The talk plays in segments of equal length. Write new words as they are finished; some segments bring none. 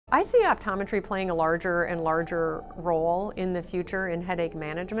I see optometry playing a larger and larger role in the future in headache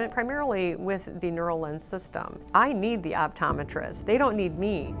management, primarily with the Neurolens system. I need the optometrist. They don't need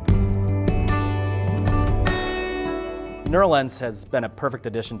me. Neurolens has been a perfect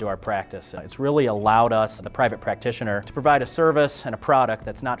addition to our practice. It's really allowed us, the private practitioner, to provide a service and a product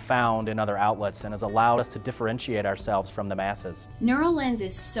that's not found in other outlets and has allowed us to differentiate ourselves from the masses. Neurolens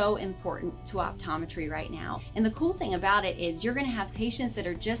is so important to optometry right now. And the cool thing about it is you're going to have patients that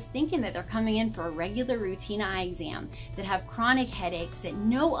are just thinking that they're coming in for a regular routine eye exam, that have chronic headaches that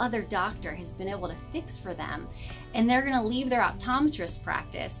no other doctor has been able to fix for them. And they're going to leave their optometrist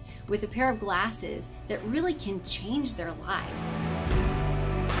practice with a pair of glasses that really can change their lives.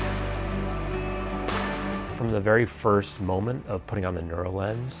 From the very first moment of putting on the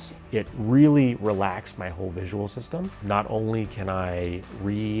Neurolens, it really relaxed my whole visual system. Not only can I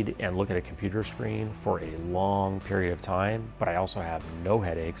read and look at a computer screen for a long period of time, but I also have no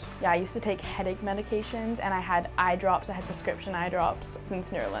headaches. Yeah, I used to take headache medications and I had eye drops, I had prescription eye drops. Since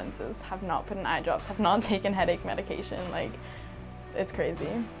Neurolenses, have not put in eye drops, have not taken headache medication. Like, it's crazy.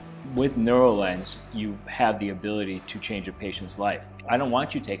 With Neurolens, you have the ability to change a patient's life. I don't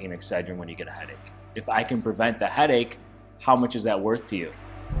want you taking Excedrin when you get a headache. If I can prevent the headache, how much is that worth to you?